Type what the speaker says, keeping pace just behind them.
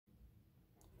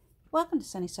Welcome to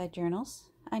Sunnyside Journals.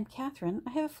 I'm Catherine. I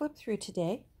have a flip through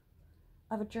today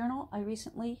of a journal I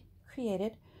recently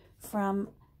created from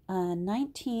a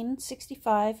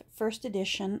 1965 first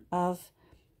edition of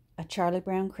A Charlie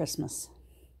Brown Christmas.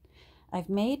 I've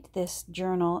made this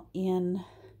journal in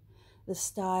the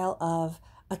style of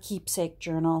a keepsake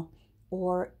journal,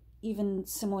 or even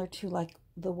similar to like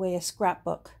the way a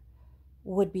scrapbook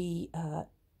would be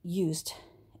used.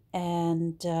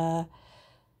 And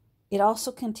it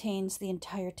also contains the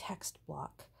entire text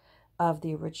block of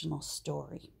the original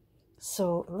story.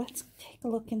 So let's take a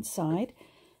look inside,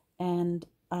 and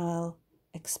I'll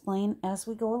explain as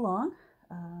we go along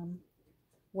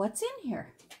what's in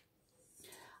here.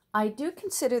 I do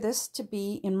consider this to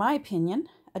be, in my opinion,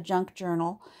 a junk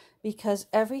journal, because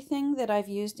everything that I've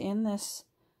used in this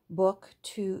book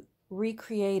to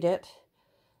recreate it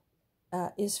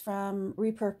is from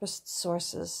repurposed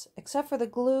sources, except for the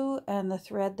glue and the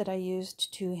thread that I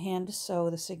used to hand sew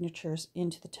the signatures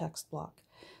into the text block.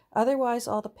 Otherwise,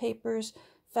 all the papers,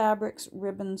 fabrics,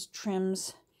 ribbons,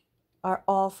 trims are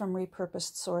all from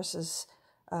repurposed sources,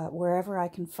 wherever I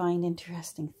can find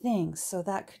interesting things. So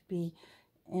that could be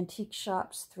antique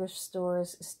shops, thrift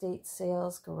stores, estate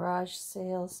sales, garage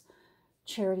sales,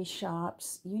 charity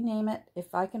shops, you name it.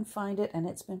 If I can find it and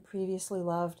it's been previously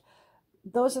loved,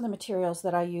 those are the materials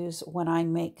that I use when I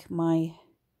make my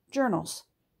journals.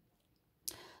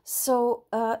 So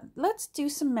let's do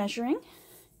some measuring.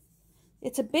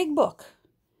 It's a big book,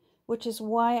 which is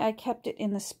why I kept it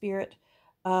in the spirit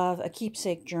of a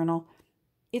keepsake journal.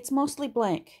 It's mostly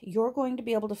blank. You're going to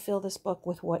be able to fill this book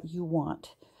with what you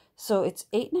want. So it's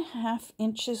 8.5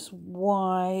 inches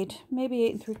wide, maybe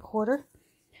 8 3/4,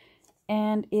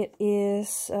 and it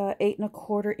is 8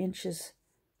 1/4 inches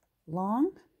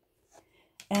long.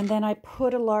 And then I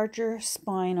put a larger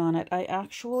spine on it. I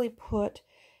actually put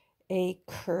a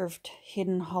curved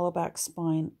hidden hollowback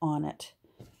spine on it.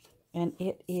 And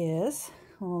it is,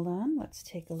 hold on, let's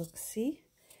take a look, see.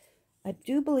 I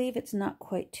do believe it's not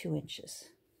quite 2 inches.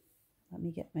 Let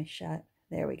me get my shot.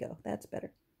 There we go, that's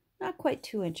better. Not quite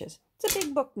 2 inches. It's a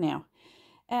big book now.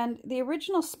 And the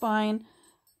original spine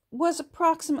was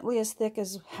approximately as thick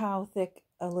as how thick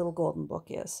a Little Golden Book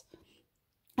is.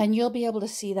 And you'll be able to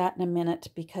see that in a minute,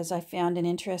 because I found an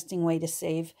interesting way to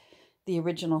save the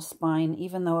original spine.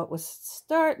 Even though it was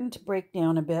starting to break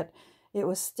down a bit, it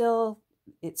still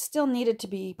needed to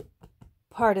be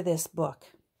part of this book.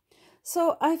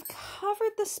 So I've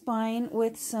covered the spine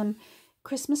with some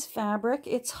Christmas fabric.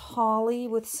 It's holly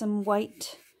with some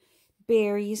white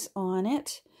berries on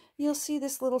it. You'll see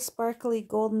this little sparkly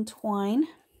golden twine.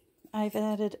 I've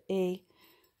added a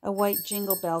white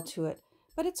jingle bell to it,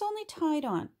 but it's only tied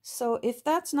on. So if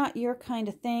that's not your kind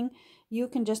of thing, you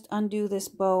can just undo this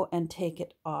bow and take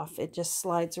it off. It just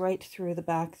slides right through the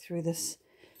back, through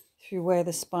where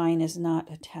the spine is not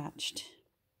attached.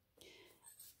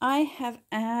 I have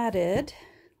added,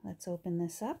 let's open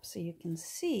this up so you can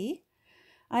see,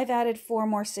 I've added 4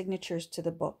 more signatures to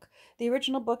the book. The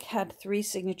original book had 3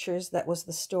 signatures, that was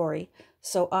the story.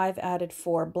 So I've added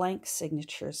 4 blank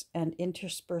signatures and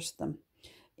interspersed them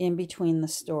in between the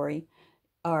story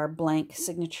are blank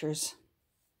signatures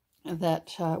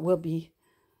that will be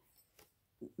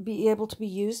able to be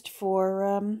used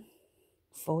for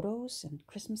photos and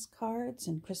Christmas cards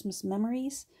and Christmas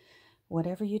memories,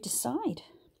 whatever you decide.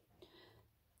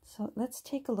 So let's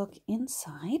take a look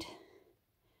inside.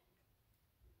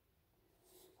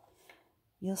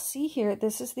 You'll see here,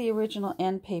 this is the original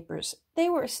end papers. They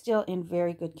were still in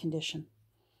very good condition.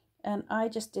 And I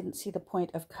just didn't see the point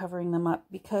of covering them up,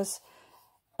 because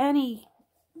any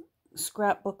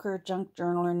scrapbooker, junk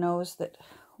journaler knows that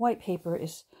white paper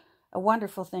is a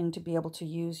wonderful thing to be able to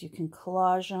use. You can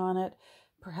collage on it.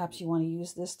 Perhaps you want to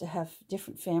use this to have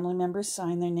different family members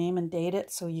sign their name and date it,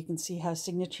 so you can see how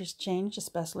signatures change,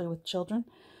 especially with children.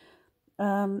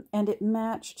 And it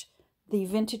matched the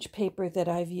vintage paper that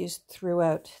I've used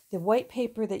throughout. The white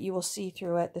paper that you will see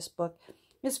throughout this book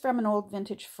is from an old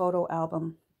vintage photo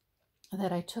album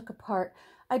that I took apart.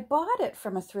 I bought it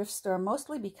from a thrift store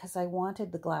mostly because I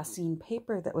wanted the glassine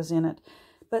paper that was in it.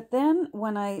 But then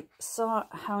when I saw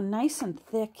how nice and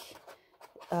thick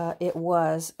it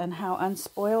was and how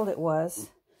unspoiled it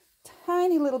was,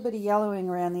 tiny little bit of yellowing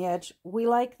around the edge, we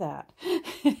like that.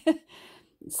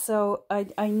 So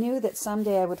I knew that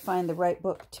someday I would find the right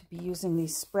book to be using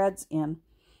these spreads in,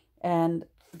 and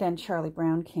then Charlie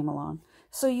Brown came along.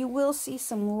 So you will see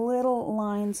some little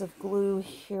lines of glue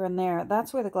here and there.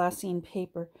 That's where the glassine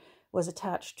paper was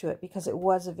attached to it, because it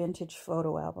was a vintage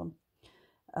photo album.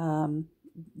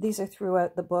 These are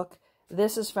throughout the book.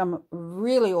 This is from a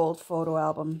really old photo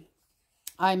album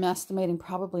I'm estimating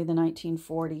probably the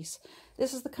 1940s.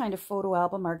 This is the kind of photo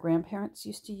album our grandparents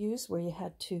used to use, where you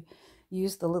had to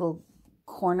use the little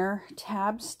corner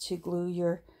tabs to glue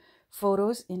your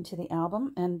photos into the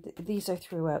album, and these are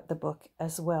throughout the book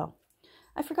as well.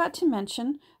 I forgot to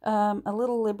mention a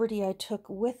little liberty I took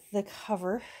with the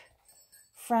cover,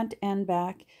 front and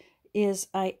back, is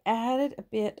I added a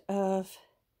bit of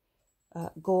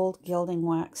gold gilding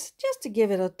wax just to give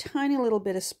it a tiny little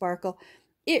bit of sparkle.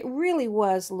 It really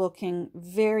was looking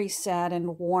very sad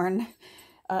and worn.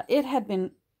 It had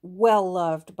been well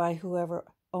loved by whoever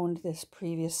owned this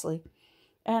previously,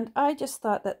 and I just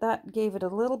thought that that gave it a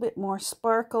little bit more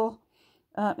sparkle.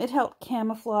 It helped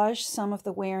camouflage some of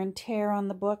the wear and tear on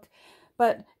the book,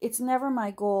 but it's never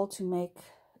my goal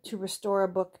to restore a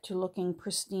book to looking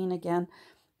pristine again.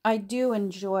 I do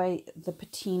enjoy the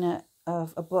patina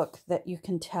of a book that you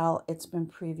can tell it's been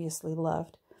previously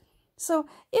loved. So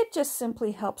it just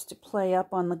simply helps to play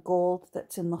up on the gold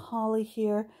that's in the holly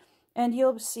here, and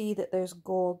you'll see that there's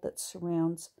gold that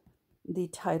surrounds the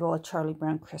title, A Charlie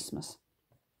Brown Christmas.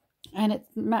 And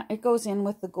it goes in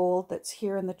with the gold that's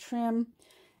here in the trim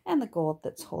and the gold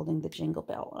that's holding the jingle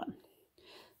bell on.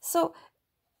 So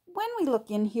when we look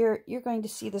in here, you're going to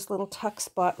see this little tuck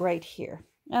spot right here.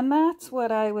 And that's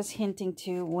what I was hinting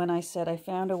to when I said I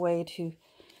found a way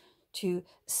to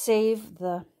save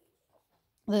the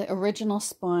original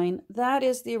spine. That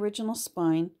is the original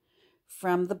spine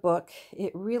from the book.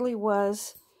 It really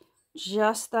was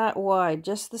just that wide,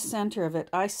 just the center of it.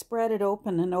 I spread it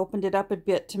open and opened it up a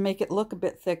bit to make it look a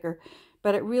bit thicker,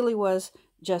 but it really was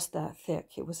just that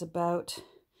thick. It was about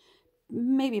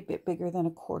maybe a bit bigger than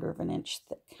 1/4 inch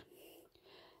thick.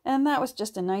 And that was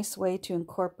just a nice way to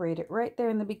incorporate it right there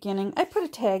in the beginning. I put a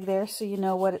tag there so you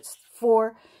know what it's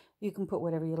for. You can put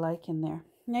whatever you like in there.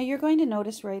 Now you're going to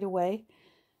notice right away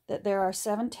that there are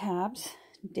 7 tabs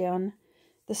down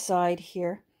the side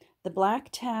here. The black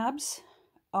tabs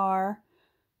are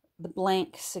the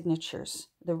blank signatures.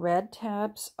 The red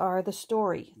tabs are the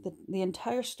story. The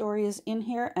entire story is in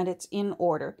here, and it's in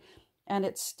order. And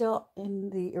it's still in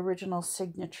the original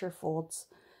signature folds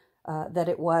that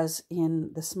it was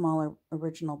in the smaller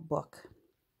original book.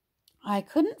 I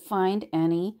couldn't find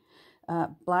any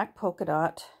black polka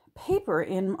dot paper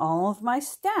in all of my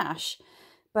stash.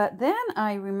 But then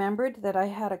I remembered that I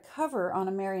had a cover on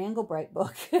a Mary Engelbreit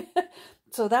book.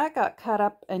 So that got cut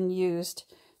up and used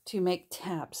to make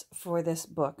tabs for this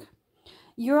book.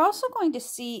 You're also going to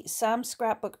see some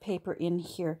scrapbook paper in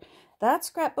here. That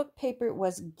scrapbook paper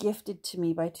was gifted to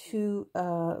me by 2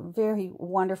 very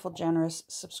wonderful, generous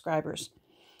subscribers.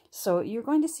 So you're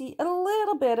going to see a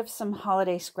little bit of some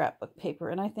holiday scrapbook paper,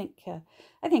 and I think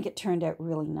it turned out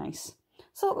really nice.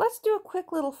 So let's do a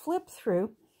quick little flip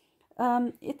through.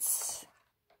 It's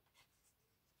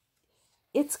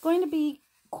going to be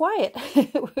quiet,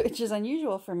 which is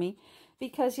unusual for me,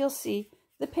 because you'll see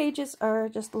the pages are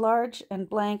just large and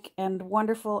blank and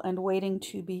wonderful and waiting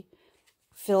to be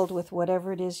filled with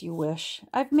whatever it is you wish.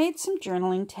 I've made some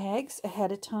journaling tags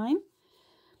ahead of time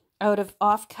out of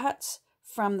offcuts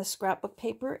from the scrapbook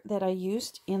paper that I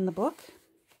used in the book.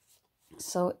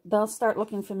 So they'll start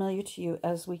looking familiar to you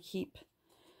as we keep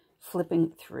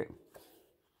flipping through.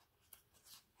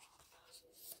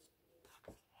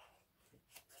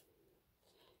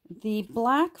 The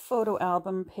black photo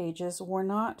album pages were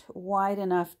not wide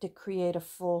enough to create a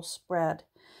full spread.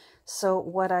 So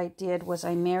what I did was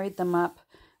I married them up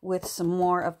with some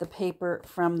more of the paper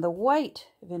from the white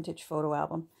vintage photo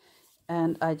album.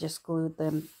 And I just glued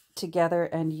them together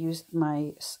and used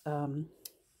my,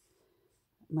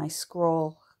 my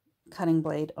scroll cutting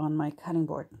blade on my cutting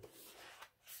board.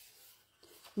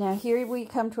 Now here we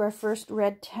come to our first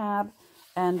red tab,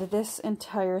 and this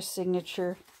entire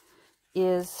signature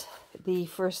is the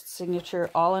first signature,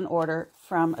 all in order,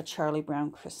 from A Charlie Brown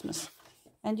Christmas.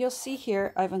 And you'll see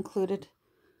here I've included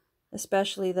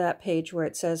especially that page where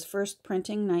it says first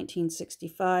printing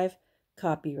 1965,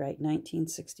 copyright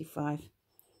 1965.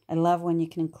 I love when you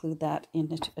can include that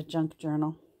in a junk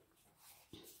journal.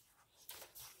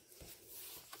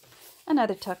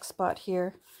 Another tuck spot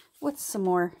here with some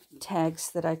more tags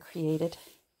that I created.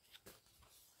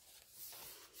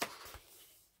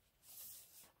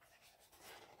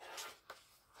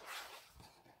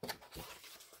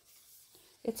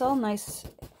 It's all nice,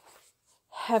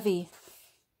 heavy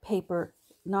paper,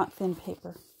 not thin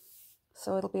paper.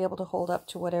 So it'll be able to hold up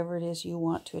to whatever it is you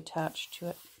want to attach to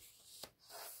it.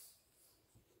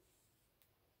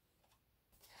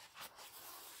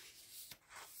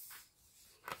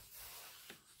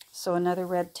 So another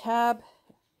red tab.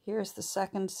 Here's the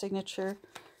second signature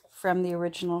from the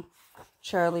original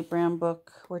Charlie Brown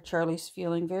book where Charlie's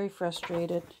feeling very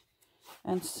frustrated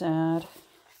and sad.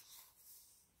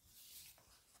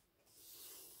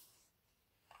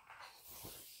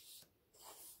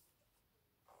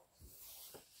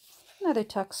 Another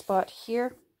tuck spot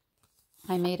here.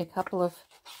 I made a couple of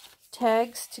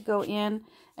tags to go in,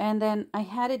 and then I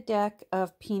had a deck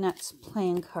of Peanuts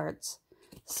playing cards,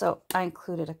 so I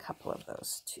included a couple of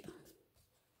those too.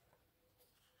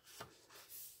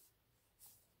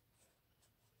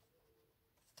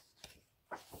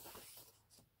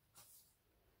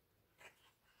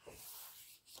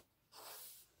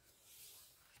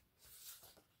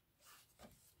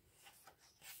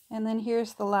 And then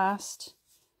here's the last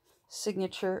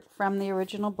signature from the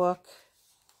original book,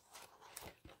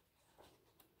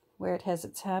 where it has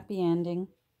its happy ending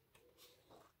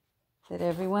that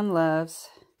everyone loves.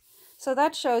 So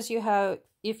that shows you how,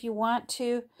 if you want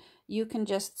to, you can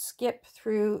just skip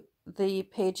through the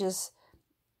pages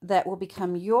that will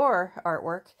become your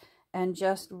artwork and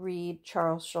just read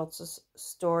Charles Schulz's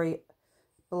story,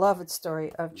 beloved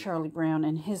story of Charlie Brown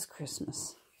and his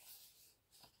Christmas.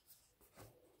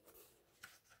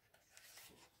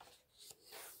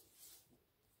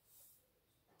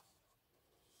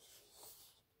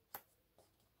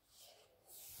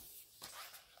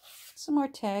 Some more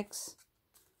tags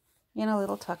in a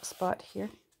little tuck spot here.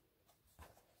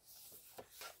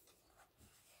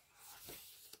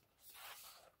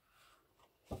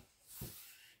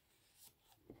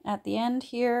 At the end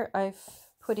here, I've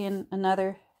put in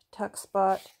another tuck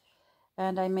spot,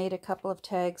 and I made a couple of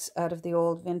tags out of the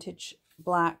old vintage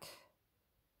black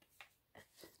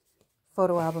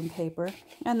photo album paper.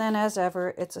 And then, as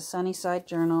ever, it's a Sunnyside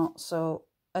journal, so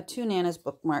a To Nana's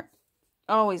bookmark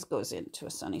always goes into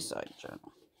a Sunnyside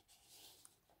journal.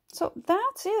 So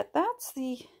that's it.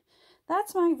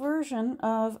 That's my version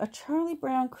of a Charlie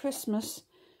Brown Christmas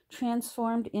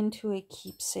transformed into a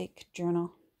keepsake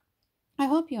journal. I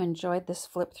hope you enjoyed this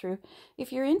flip through.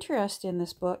 If you're interested in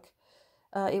this book,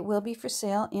 it will be for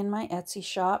sale in my Etsy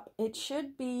shop. It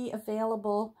should be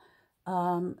available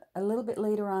a little bit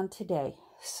later on today.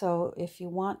 So if you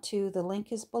want to, the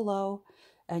link is below,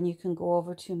 and you can go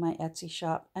over to my Etsy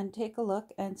shop and take a look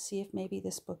and see if maybe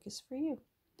this book is for you.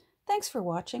 Thanks for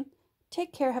watching.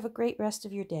 Take care. Have a great rest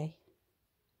of your day.